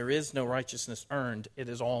children there is no righteousness earned. It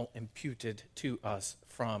is all imputed to us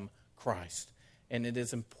from Christ. And it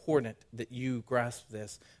is important that you grasp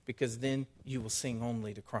this, because then you will sing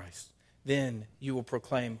only to Christ. Then you will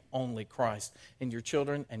proclaim only Christ. And your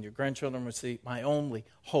children and your grandchildren will see my only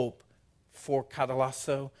hope for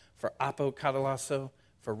katalasso, for apokatalasso,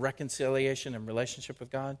 for reconciliation and relationship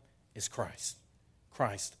with God is Christ.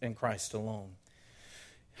 Christ and Christ alone.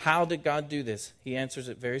 How did God do this? He answers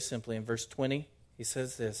it very simply. In verse 20, he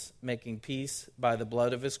says this, making peace by the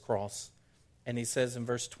blood of his cross. And he says in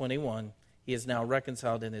verse 21, he is now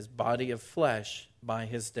reconciled in his body of flesh by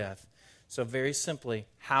his death. So very simply,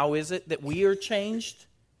 how is it that we are changed?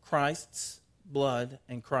 Christ's blood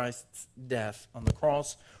and Christ's death on the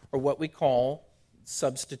cross, or what we call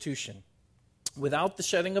substitution. Without the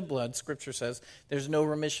shedding of blood, Scripture says, there's no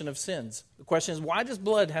remission of sins. The question is, why does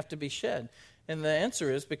blood have to be shed? And the answer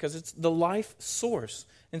is because it's the life source.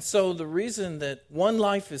 And so the reason that one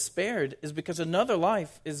life is spared is because another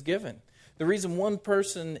life is given. The reason one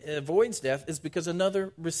person avoids death is because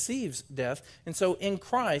another receives death. And so in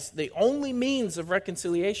Christ, the only means of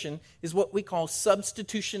reconciliation is what we call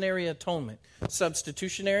substitutionary atonement.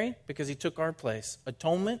 Substitutionary, because he took our place.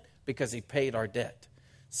 Atonement, because he paid our debt.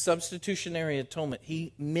 Substitutionary atonement.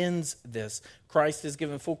 He mends this. Christ is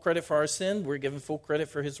given full credit for our sin. We're given full credit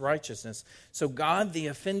for his righteousness. So God, the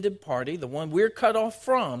offended party, the one we're cut off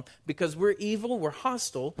from because we're evil, we're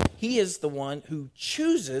hostile, he is the one who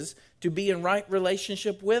chooses to be in right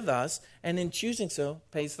relationship with us, and in choosing so,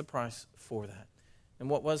 pays the price for that. And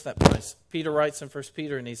what was that price? Peter writes in 1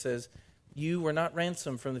 Peter, and he says, you were not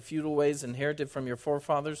ransomed from the futile ways inherited from your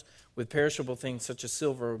forefathers with perishable things such as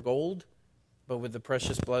silver or gold, but with the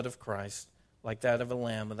precious blood of Christ, like that of a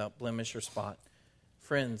lamb without blemish or spot.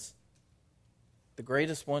 Friends, the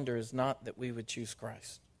greatest wonder is not that we would choose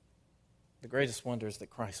Christ. The greatest wonder is that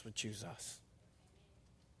Christ would choose us.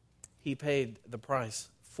 He paid the price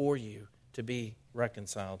for you to be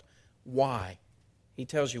reconciled. Why? He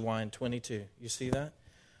tells you why in 22. You see that?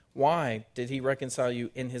 Why did he reconcile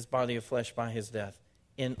you in his body of flesh by his death?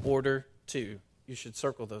 In order to, you should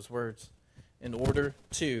circle those words, in order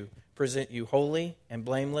to present you holy and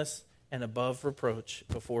blameless and above reproach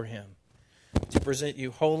before him. To present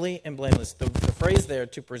you holy and blameless. The phrase there,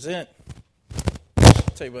 to present, I'll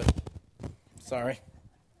tell you what, sorry.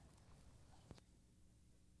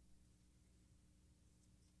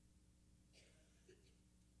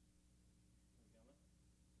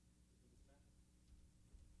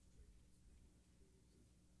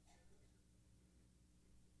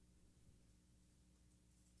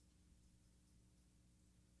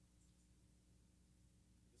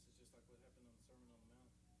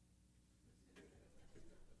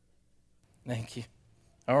 Thank you.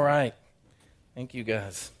 All right. Thank you,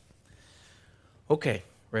 guys. Okay,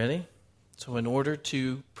 ready? So in order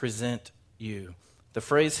to present you, the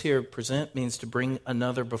phrase here, present, means to bring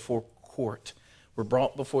another before court. We're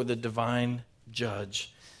brought before the divine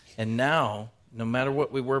judge. And now, no matter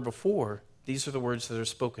what we were before, these are the words that are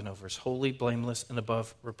spoken over us: holy, blameless, and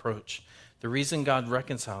above reproach. The reason God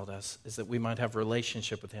reconciled us is that we might have a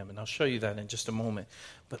relationship with him. And I'll show you that in just a moment.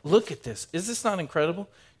 But look at this. Is this not incredible?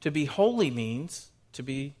 To be holy means to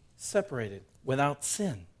be separated, without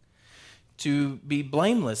sin. To be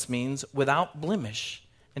blameless means without blemish.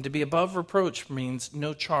 And to be above reproach means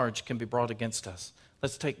no charge can be brought against us.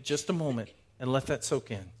 Let's take just a moment and let that soak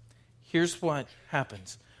in. Here's what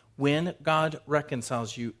happens. When God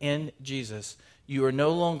reconciles you in Jesus, you are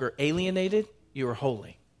no longer alienated, you are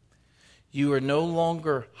holy. You are no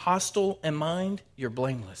longer hostile in mind, you're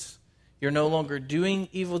blameless. You're no longer doing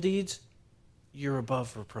evil deeds, you're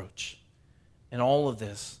above reproach. And all of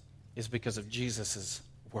this is because of Jesus'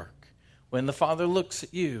 work. When the Father looks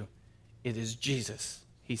at you, it is Jesus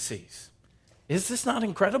he sees. Is this not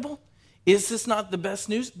incredible? Is this not the best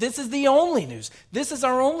news? This is the only news. This is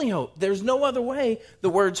our only hope. There's no other way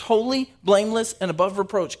the words holy, blameless, and above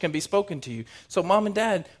reproach can be spoken to you. So mom and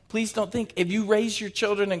dad, please don't think if you raise your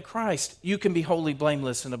children in Christ, you can be holy,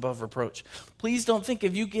 blameless, and above reproach. Please don't think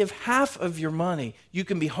if you give half of your money, you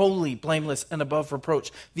can be holy, blameless, and above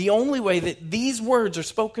reproach. The only way that these words are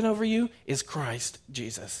spoken over you is Christ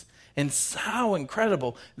Jesus. And how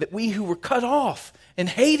incredible that we who were cut off and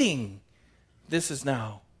hating, this is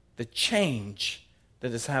now the change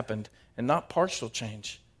that has happened, and not partial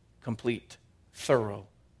change, complete, thorough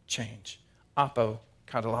change.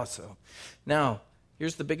 Apokatallasso. Now,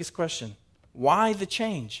 here's the biggest question. Why the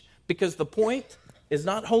change? Because the point is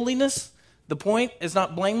not holiness, the point is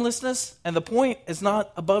not blamelessness, and the point is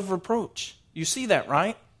not above reproach. You see that,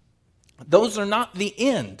 right? Those are not the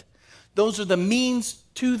end. Those are the means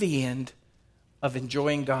to the end of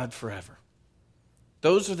enjoying God forever.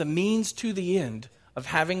 Those are the means to the end of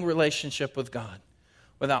having relationship with God.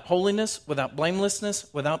 Without holiness, without blamelessness,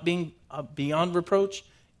 without being beyond reproach,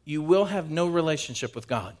 you will have no relationship with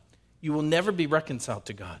God. You will never be reconciled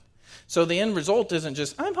to God. So the end result isn't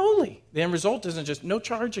just, I'm holy. The end result isn't just, no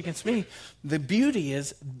charge against me. The beauty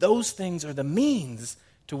is those things are the means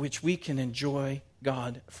to which we can enjoy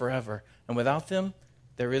God forever. And without them,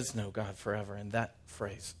 there is no God forever in that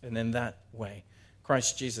phrase and in that way.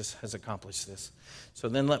 Christ Jesus has accomplished this. So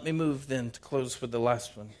then let me move then to close with the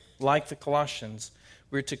last one. Like the Colossians,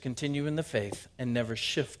 we're to continue in the faith and never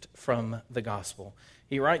shift from the gospel.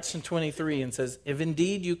 He writes in 23 and says, if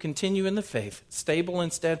indeed you continue in the faith, stable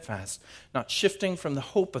and steadfast, not shifting from the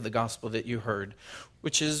hope of the gospel that you heard,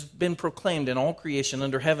 which has been proclaimed in all creation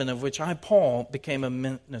under heaven, of which I, Paul, became a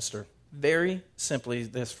minister. Very simply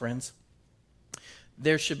this, friends,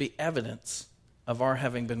 there should be evidence of our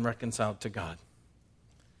having been reconciled to God.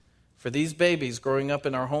 For these babies growing up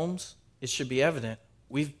in our homes, it should be evident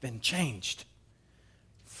we've been changed.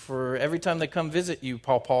 For every time they come visit you,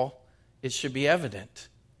 Paul, it should be evident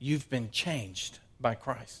you've been changed by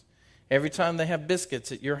Christ. Every time they have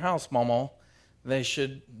biscuits at your house, Mama, they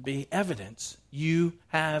should be evidence you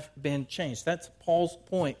have been changed. That's Paul's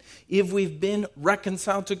point. If we've been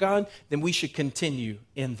reconciled to God, then we should continue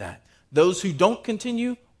in that. Those who don't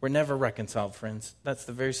continue, we're never reconciled, friends. That's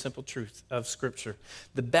the very simple truth of Scripture.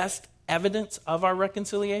 The best evidence of our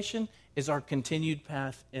reconciliation is our continued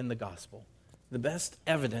path in the gospel. The best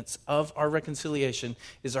evidence of our reconciliation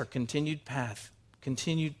is our continued path,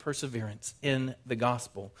 continued perseverance in the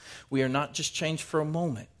gospel. We are not just changed for a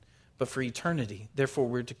moment, but for eternity. Therefore,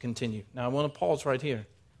 we're to continue. Now, I want to pause right here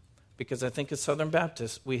because I think as Southern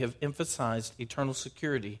Baptists, we have emphasized eternal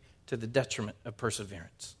security to the detriment of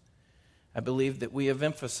perseverance. I believe that we have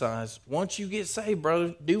emphasized, once you get saved,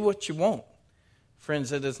 brother, do what you want.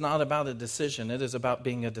 Friends, it is not about a decision. It is about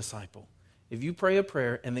being a disciple. If you pray a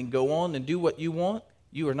prayer and then go on and do what you want,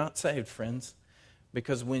 you are not saved, friends.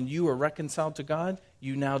 Because when you are reconciled to God,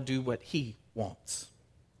 you now do what He wants.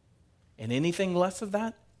 And anything less of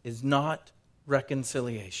that is not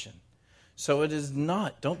reconciliation. So it is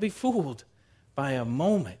not. Don't be fooled by a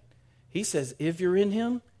moment. He says, if you're in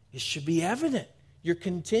Him, it should be evident. You're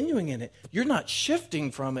continuing in it. You're not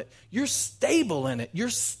shifting from it. You're stable in it. You're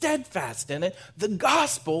steadfast in it. The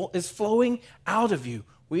gospel is flowing out of you.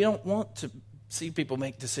 We don't want to see people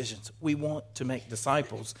make decisions. We want to make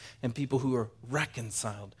disciples and people who are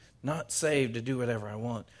reconciled, not saved to do whatever I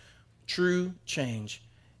want. True change.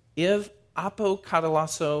 If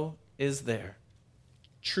apokatallasso is there,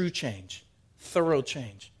 true change, thorough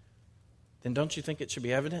change, then don't you think it should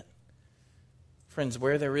be evident? Friends,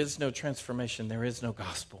 where there is no transformation, there is no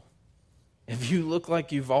gospel. If you look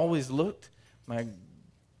like you've always looked, my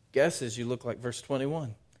guess is you look like verse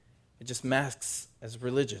 21. It just masks as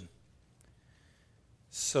religion.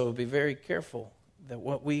 So be very careful that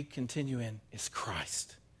what we continue in is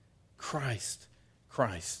Christ. Christ.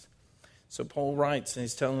 Christ. So Paul writes, and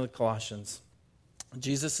he's telling the Colossians,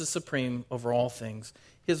 Jesus is supreme over all things.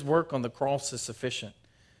 His work on the cross is sufficient.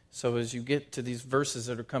 So as you get to these verses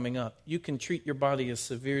that are coming up, you can treat your body as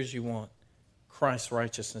severe as you want. Christ's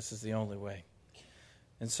righteousness is the only way.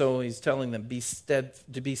 And so he's telling them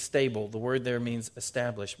to be stable. The word there means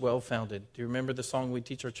established, well-founded. Do you remember the song we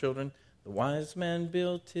teach our children? The wise man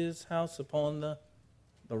built his house upon the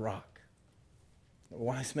rock. The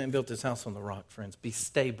wise man built his house on the rock, friends. Be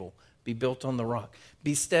stable. Be built on the rock.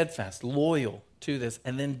 Be steadfast, loyal to this,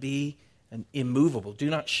 and then be immovable. Do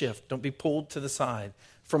not shift. Don't be pulled to the side.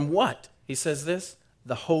 From what? He says this,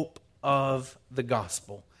 the hope of the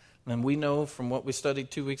gospel. And we know from what we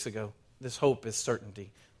studied 2 weeks ago, this hope is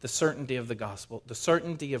certainty. The certainty of the gospel. The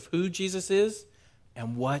certainty of who Jesus is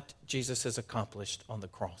and what Jesus has accomplished on the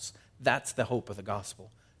cross. That's the hope of the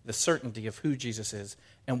gospel. The certainty of who Jesus is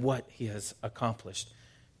and what he has accomplished.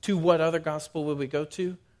 To what other gospel will we go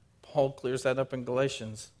to? Paul clears that up in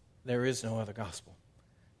Galatians. There is no other gospel.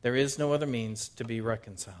 There is no other means to be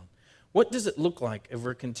reconciled. What does it look like if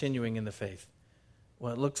we're continuing in the faith?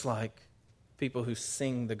 Well, it looks like people who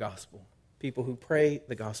sing the gospel, people who pray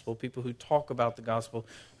the gospel, people who talk about the gospel,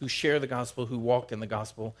 who share the gospel, who walk in the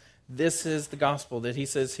gospel. This is the gospel that he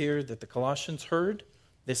says here that the Colossians heard.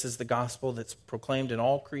 This is the gospel that's proclaimed in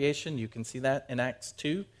all creation. You can see that in Acts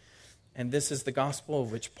 2. And this is the gospel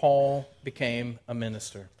of which Paul became a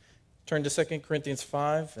minister. Turn to 2 Corinthians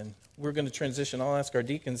 5, and we're going to transition. I'll ask our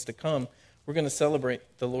deacons to come. We're going to celebrate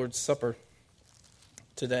the Lord's Supper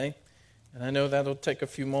today. And I know that'll take a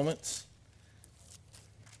few moments.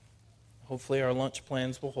 Hopefully our lunch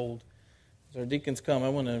plans will hold. As our deacons come, I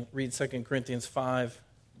want to read 2 Corinthians 5,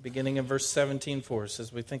 beginning in verse 17 for us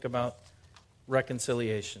as we think about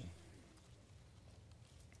reconciliation.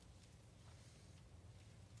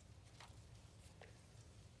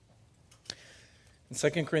 In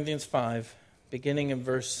 2 Corinthians 5, beginning in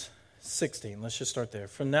verse 16, let's just start there.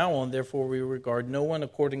 From now on, therefore, we regard no one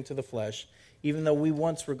according to the flesh. Even though we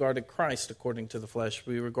once regarded Christ according to the flesh,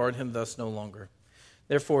 we regard him thus no longer.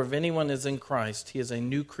 Therefore, if anyone is in Christ, he is a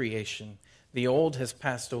new creation. The old has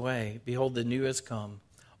passed away. Behold, the new has come.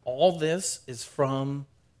 All this is from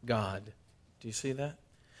God. Do you see that?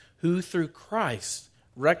 Who through Christ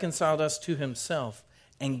reconciled us to himself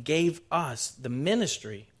and gave us the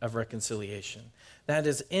ministry of reconciliation. That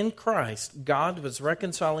is, in Christ, God was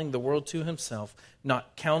reconciling the world to himself,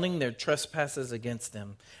 not counting their trespasses against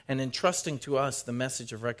them, and entrusting to us the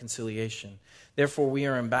message of reconciliation. Therefore, we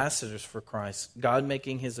are ambassadors for Christ, God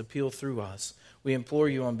making his appeal through us. We implore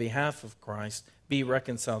you on behalf of Christ, be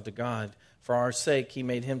reconciled to God. For our sake, he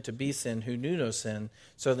made him to be sin who knew no sin,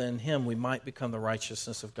 so that in him we might become the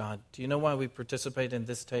righteousness of God. Do you know why we participate in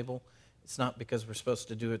this table? It's not because we're supposed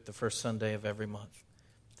to do it the first Sunday of every month.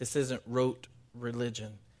 This isn't rote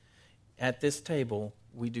religion. At this table,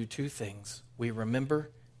 we do two things. We remember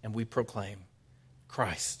and we proclaim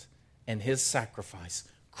Christ and his sacrifice.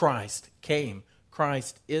 Christ came.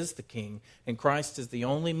 Christ is the King, and Christ is the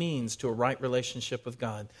only means to a right relationship with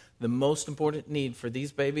God. The most important need for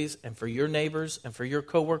these babies and for your neighbors and for your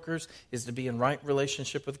coworkers is to be in right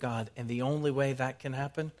relationship with God, and the only way that can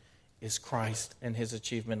happen is Christ and his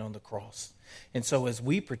achievement on the cross. And so as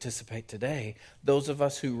we participate today, those of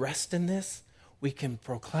us who rest in this, we can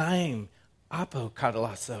proclaim, apo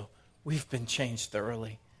katalasso, we've been changed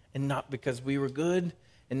thoroughly. And not because we were good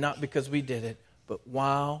and not because we did it, but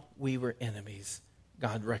while we were enemies,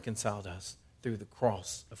 God reconciled us through the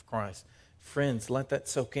cross of Christ. Friends, let that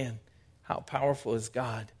soak in. How powerful is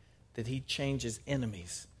God that he changes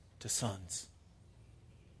enemies to sons.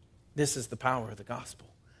 This is the power of the gospel.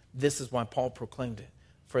 This is why Paul proclaimed it.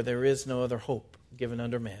 For there is no other hope given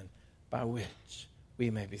under man by which we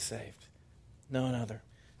may be saved. None other.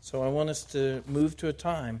 So I want us to move to a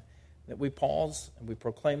time that we pause and we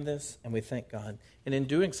proclaim this and we thank God. And in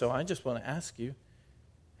doing so, I just want to ask you,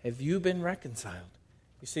 have you been reconciled?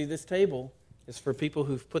 You see, this table is for people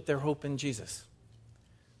who've put their hope in Jesus.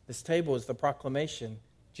 This table is the proclamation,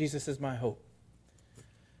 Jesus is my hope.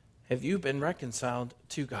 Have you been reconciled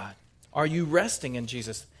to God? Are you resting in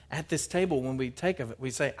Jesus? At this table, when we take of it,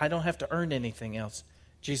 we say, I don't have to earn anything else.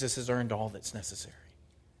 Jesus has earned all that's necessary.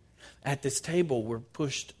 At this table, we're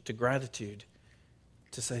pushed to gratitude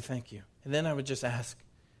to say thank you. And then I would just ask,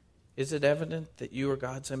 is it evident that you are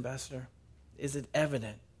God's ambassador? Is it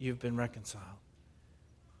evident you've been reconciled?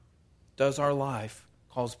 Does our life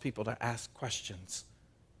cause people to ask questions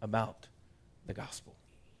about the gospel.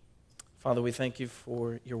 Father, we thank you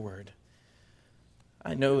for your word.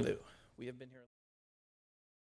 I know that we have been here